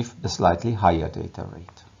achieve a slightly higher data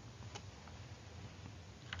rate.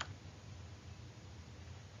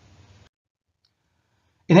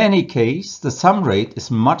 In any case, the sum rate is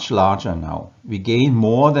much larger now. We gain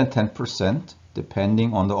more than 10%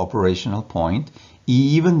 depending on the operational point,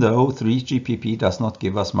 even though 3GPP does not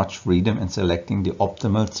give us much freedom in selecting the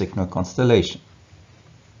optimal signal constellation.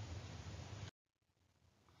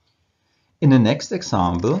 In the next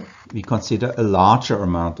example, we consider a larger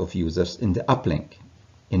amount of users in the uplink.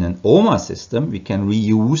 In an OMA system, we can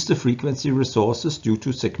reuse the frequency resources due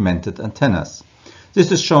to segmented antennas.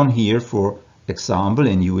 This is shown here for example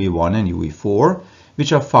in UE1 and UE4,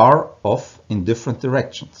 which are far off in different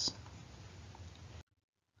directions.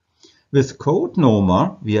 With code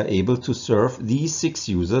NOMA, we are able to serve these 6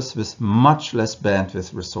 users with much less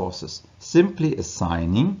bandwidth resources, simply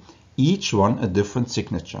assigning each one a different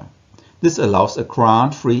signature. This allows a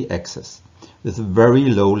grant-free access with very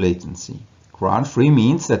low latency. Grant-free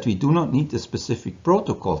means that we do not need a specific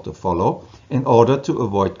protocol to follow in order to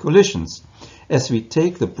avoid collisions, as we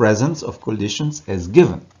take the presence of collisions as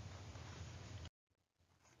given.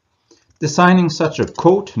 Designing such a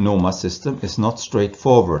code NOMA system is not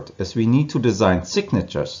straightforward, as we need to design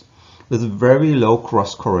signatures with very low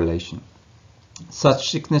cross-correlation.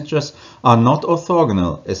 Such signatures are not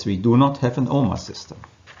orthogonal, as we do not have an OMA system.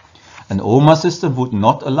 An OMA system would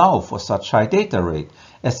not allow for such high data rate,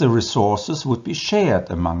 as the resources would be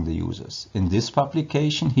shared among the users. In this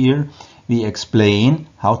publication here, we explain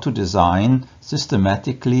how to design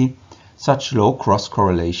systematically such low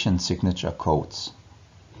cross-correlation signature codes.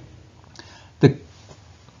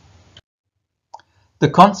 The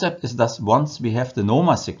concept is thus, once we have the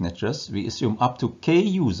NOMA signatures, we assume up to k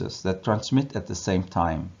users that transmit at the same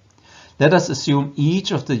time. Let us assume each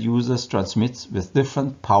of the users transmits with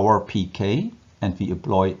different power pk, and we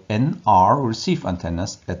employ NR receive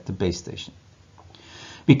antennas at the base station.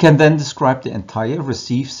 We can then describe the entire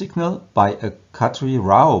receive signal by a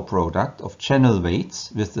Khatri-Rao product of channel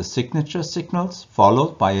weights with the signature signals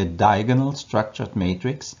followed by a diagonal structured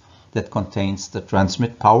matrix that contains the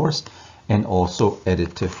transmit powers and also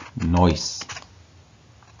additive noise.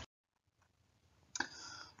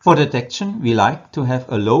 For detection, we like to have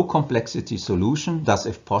a low complexity solution, thus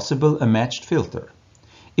if possible a matched filter.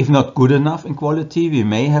 If not good enough in quality, we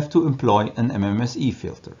may have to employ an MMSE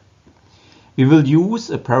filter. We will use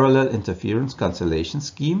a parallel interference cancellation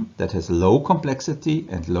scheme that has low complexity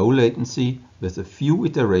and low latency with a few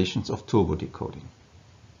iterations of turbo decoding.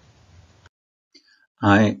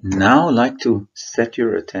 I now like to set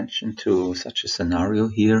your attention to such a scenario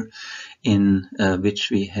here in which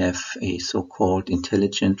we have a so-called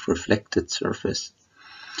intelligent reflected surface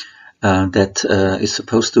that is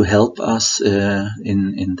supposed to help us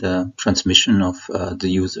in the transmission of the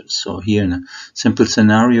users. So here in a simple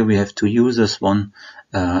scenario we have 2 users, one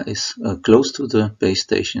is close to the base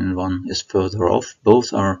station, one is further off.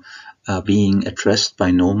 Both are being addressed by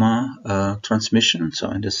NOMA transmission, so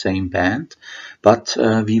in the same band, but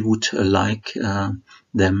we would like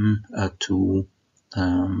them to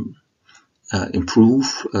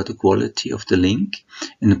improve the quality of the link,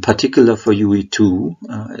 in particular for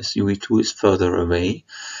UE2, as UE2 is further away,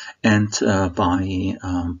 and by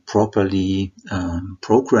properly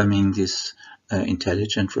programming this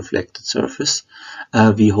intelligent reflected surface,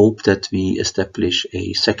 we hope that we establish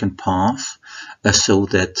a second path so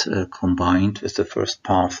that combined with the first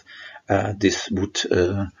path, this would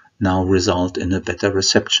now result in a better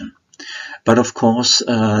reception. But of course,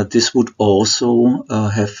 this would also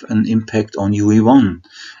have an impact on UE1,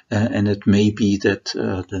 and it may be that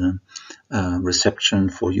the reception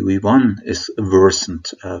for UE1 is worsened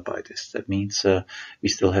by this. That means we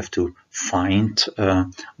still have to find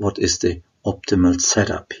what is the optimal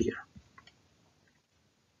setup here.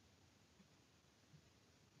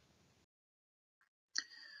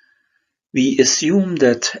 We assume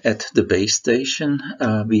that at the base station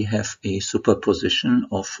we have a superposition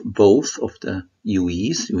of both of the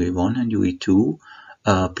UEs, UE1 and UE2,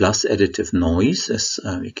 plus additive noise, as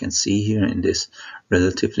we can see here in this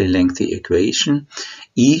relatively lengthy equation.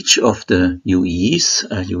 Each of the UEs,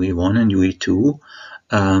 UE1 and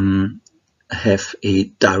UE2, have a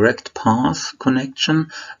direct path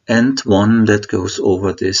connection and one that goes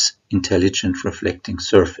over this intelligent reflecting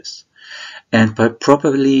surface. And by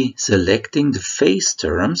properly selecting the phase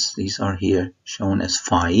terms, these are here shown as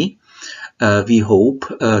phi, we hope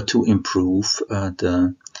to improve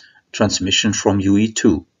the transmission from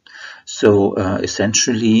UE2. So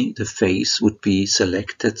essentially the phase would be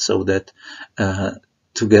selected so that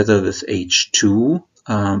together with H2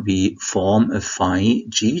 we form a phi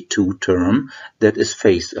G2 term that is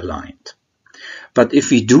phase aligned. But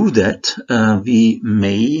if we do that, we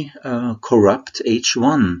may corrupt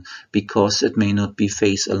H1 because it may not be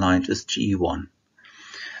phase aligned with G1.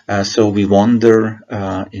 So we wonder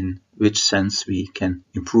in which sense we can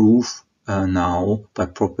improve now by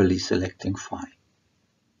properly selecting phi.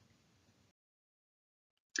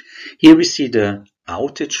 Here we see the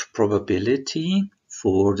outage probability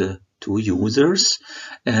for the two users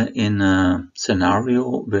in a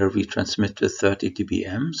scenario where we transmit with 30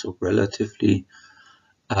 dBm, so relatively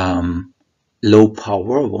low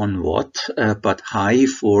power, 1 watt, but high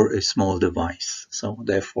for a small device. So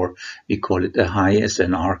therefore we call it a high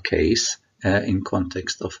SNR case in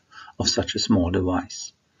context of such a small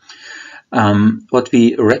device. What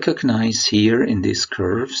we recognize here in these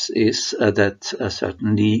curves is that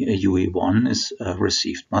certainly UE1 is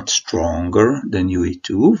received much stronger than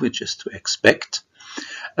UE2, which is to expect.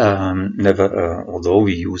 Although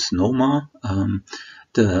we use NOMA,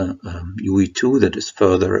 the UE2 that is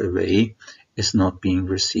further away is not being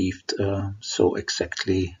received so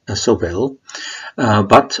well.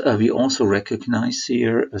 But we also recognize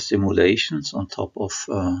here simulations on top of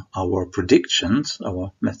our predictions,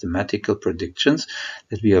 our mathematical predictions,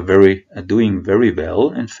 that we are doing very well,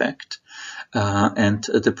 in fact. And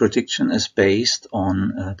the prediction is based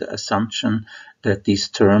on the assumption that these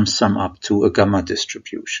terms sum up to a gamma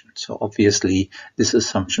distribution. So obviously this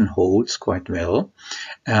assumption holds quite well.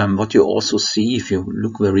 What you also see, if you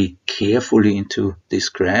look very carefully into these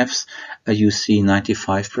graphs, you see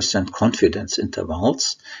 95% confidence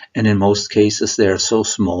intervals, and in most cases they are so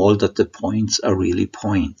small that the points are really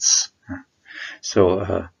points.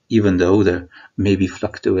 So even though there may be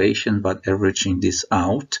fluctuation, but averaging this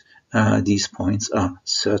out, these points are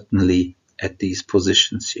certainly at these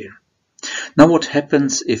positions here. Now what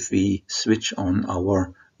happens if we switch on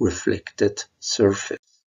our reflected surface?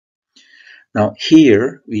 Now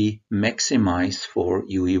here we maximize for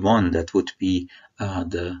UE1, that would be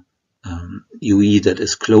the UE that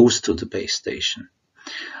is close to the base station.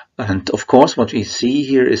 And of course what we see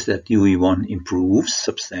here is that UE1 improves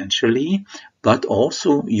substantially, but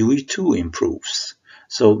also UE2 improves.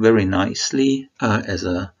 So very nicely as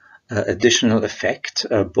an additional effect,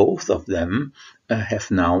 both of them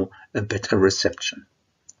have now a better reception.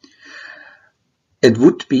 It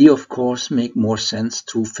would be, of course, make more sense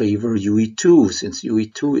to favor UE2, since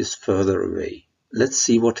UE2 is further away. Let's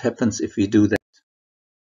see what happens if we do that.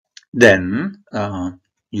 Then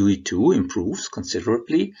UE2 improves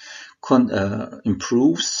considerably,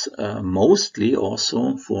 improves mostly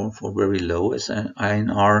also for very low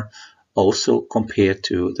INR, also compared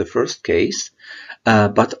to the first case,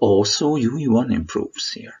 but also UE1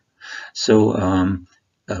 improves here. So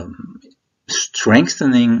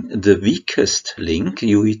strengthening the weakest link,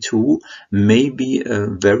 UE2, may be a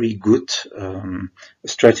very good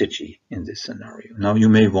strategy in this scenario. Now you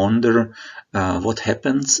may wonder what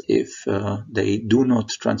happens if they do not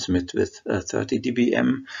transmit with 30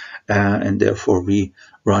 dBm and therefore we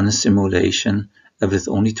run a simulation with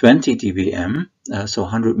only 20 dBm, so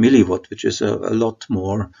 100 milliwatt, which is a lot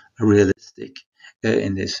more realistic.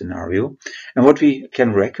 in this scenario. And what we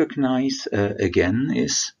can recognize again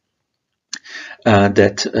is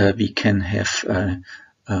that we can have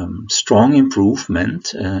strong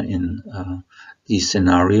improvement in these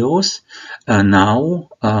scenarios. Now,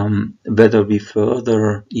 whether we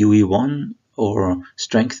further UE1 or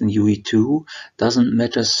strengthen UE2 doesn't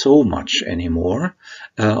matter so much anymore.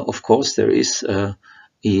 Of course, there is a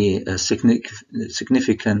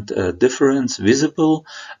significant difference visible,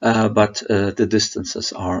 but the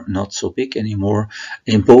distances are not so big anymore.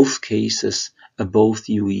 In both cases, both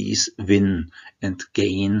UEs win and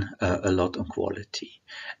gain a lot on quality.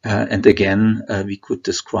 And again, we could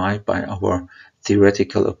describe by our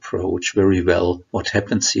theoretical approach very well what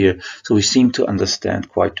happens here. So we seem to understand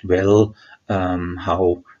quite well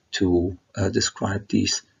how to describe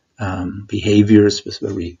these behaviors with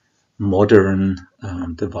very modern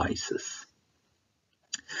devices.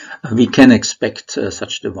 We can expect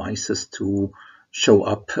such devices to show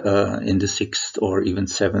up in the 6th or even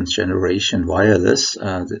 7th generation wireless.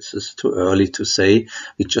 This is too early to say.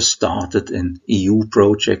 We just started an EU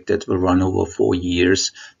project that will run over 4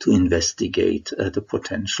 years to investigate the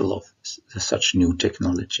potential of such new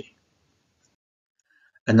technology.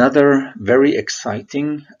 Another very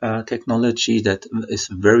exciting technology that is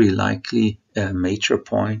very likely a major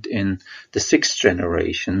point in the 6th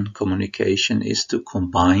generation communication is to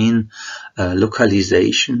combine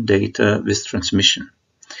localization data with transmission.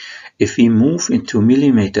 If we move into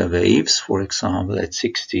millimeter waves, for example at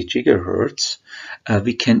 60 gigahertz,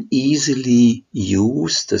 we can easily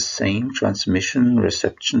use the same transmission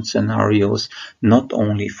reception scenarios not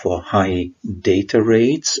only for high data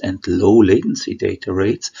rates and low latency data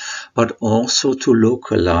rates, but also to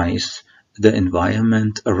localize the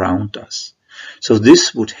environment around us. So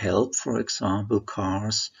this would help, for example,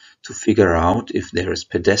 cars to figure out if there is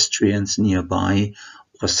pedestrians nearby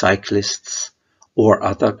or cyclists or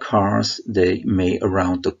other cars. They may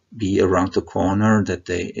be around the corner that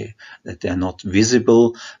they are not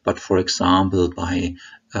visible, but for example by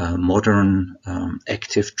modern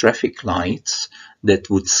active traffic lights that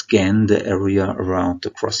would scan the area around the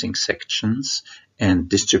crossing sections and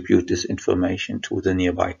distribute this information to the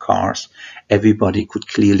nearby cars. Everybody could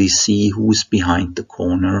clearly see who's behind the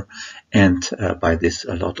corner, and by this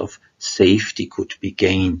a lot of safety could be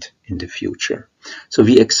gained in the future. So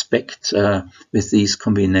we expect with these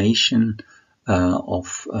combination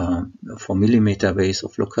for millimeter waves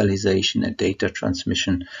of localization and data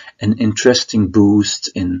transmission an interesting boost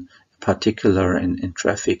in particular in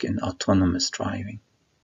traffic and autonomous driving.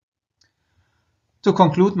 To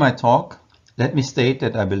conclude my talk, let me state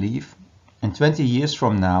that I believe in 20 years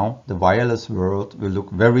from now, the wireless world will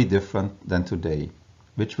look very different than today,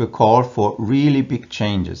 which will call for really big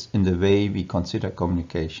changes in the way we consider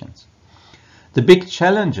communications. The big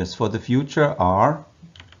challenges for the future are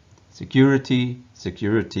security,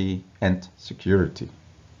 security, and security.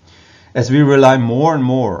 As we rely more and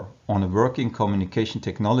more on a working communication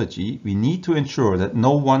technology, we need to ensure that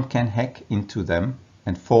no one can hack into them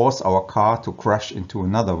and force our car to crash into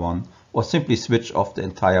another one, or simply switch off the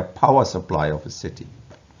entire power supply of a city.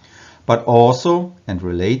 But also, and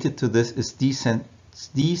related to this, is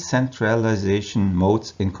decentralization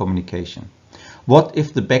modes in communication. What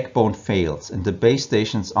if the backbone fails and the base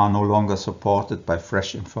stations are no longer supported by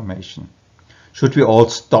fresh information? Should we all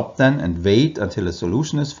stop then and wait until a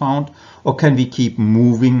solution is found, or can we keep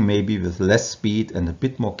moving, maybe with less speed and a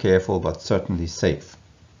bit more careful, but certainly safe?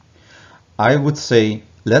 I would say,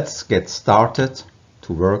 let's get started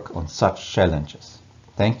to work on such challenges.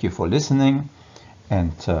 Thank you for listening,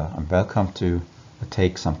 and I'm welcome to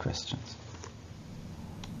take some questions.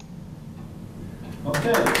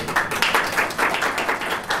 Okay.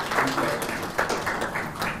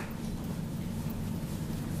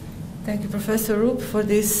 Thank you, Professor Rupp, for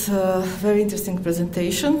this very interesting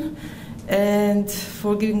presentation and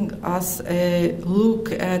for giving us a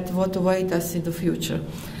look at what awaits us in the future.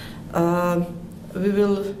 We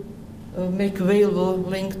will make available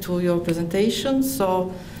link to your presentation,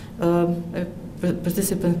 so a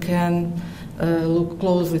participant can look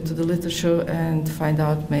closely to the literature and find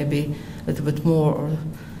out maybe a little bit more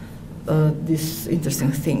these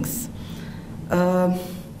interesting things.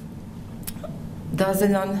 Does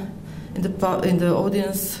anyone in the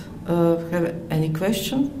audience have any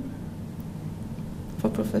question for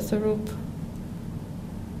Professor Rupp?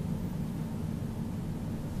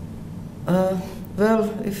 Well,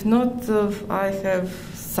 if not, I have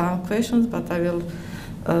some questions, but I will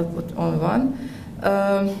put on one.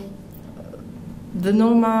 The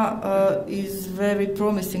NOMA is very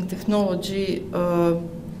promising technology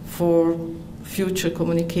for future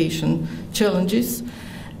communication challenges,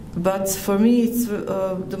 But for me, it's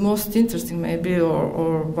the most interesting, maybe,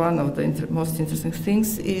 or one of the most interesting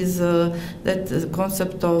things is that the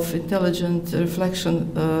concept of intelligent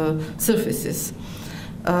reflection surfaces.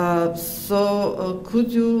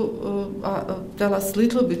 Could you tell us a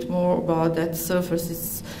little bit more about that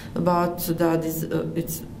surfaces, about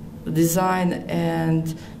its design,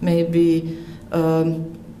 and maybe where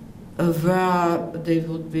they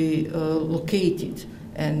would be located,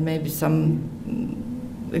 and maybe some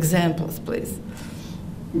examples, please?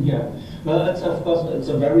 Yeah, well, it's of course it's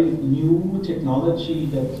a very new technology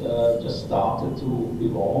that just started to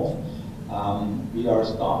evolve. We are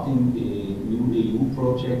starting the new EU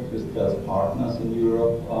project with 12 partners in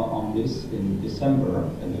Europe on this in December,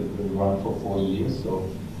 and it will run for 4 years. So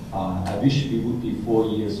I wish we would be 4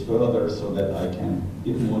 years further so that I can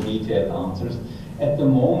give more detailed answers. At the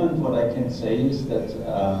moment, what I can say is that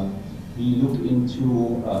we look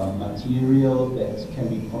into material that can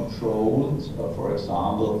be controlled. For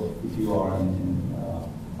example, if you are in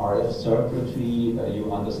RF circuitry,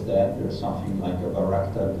 you understand there's something like a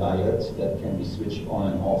varactor diode that can be switched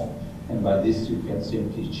on and off, and by this you can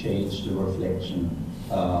simply change the reflection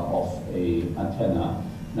of an antenna.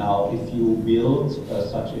 Now, if you build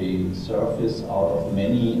such a surface out of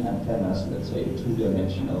many antennas, let's say a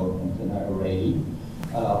two-dimensional antenna array,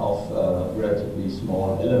 of relatively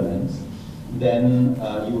small elements, then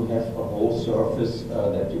you have a whole surface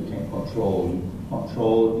that you can control. You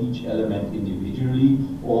control each element individually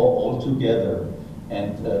or all together.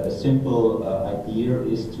 And a simple idea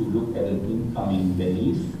is to look at an incoming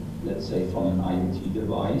wave, let's say from an IoT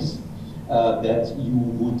device, that you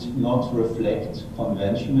would not reflect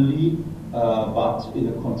conventionally, but in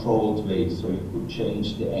a controlled way. So you could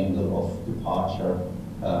change the angle of departure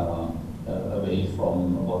away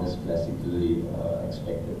from what is classically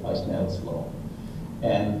expected by Snell's law.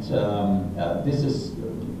 And this is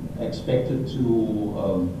expected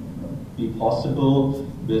to be possible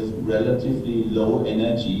with relatively low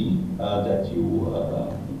energy that you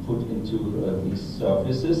put into these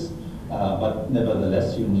surfaces. But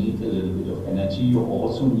nevertheless, you need a little bit of energy. You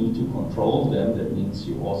also need to control them. That means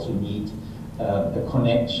you also need a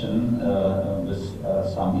connection with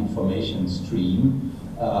some information stream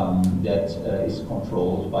that is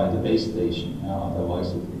controlled by the base station.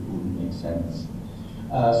 Otherwise, it wouldn't make sense.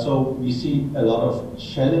 So we see a lot of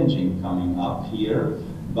challenging coming up here.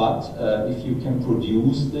 But if you can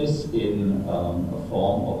produce this in a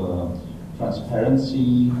form of a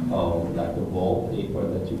transparency, like a wallpaper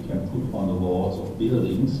that you can put on the walls of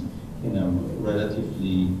buildings in a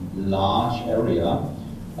relatively large area,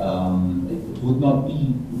 it would not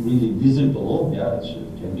be really visible. Yeah,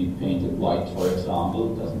 it can be painted white, for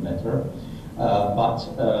example, it doesn't matter. But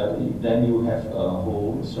then you have a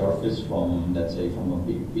whole surface from, let's say, from a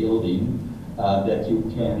big building that you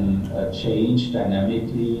can change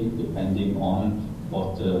dynamically depending on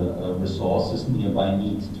what the resources nearby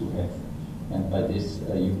need to have. And by this,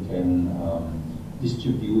 you can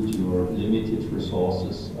distribute your limited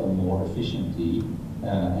resources more efficiently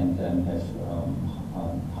and then have a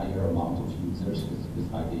higher amount of users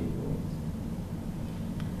with high data rates.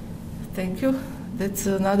 Thank you. That's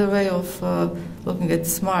another way of looking at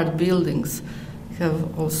smart buildings. We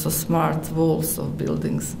have also smart walls of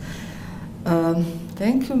buildings.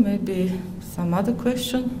 Thank you. Maybe some other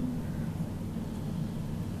question?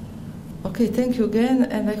 Okay, thank you again,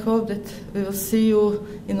 and I hope that we will see you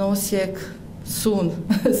in Osijek soon.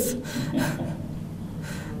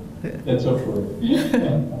 That's all for it.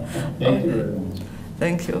 Thank you very much.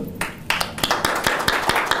 Thank you.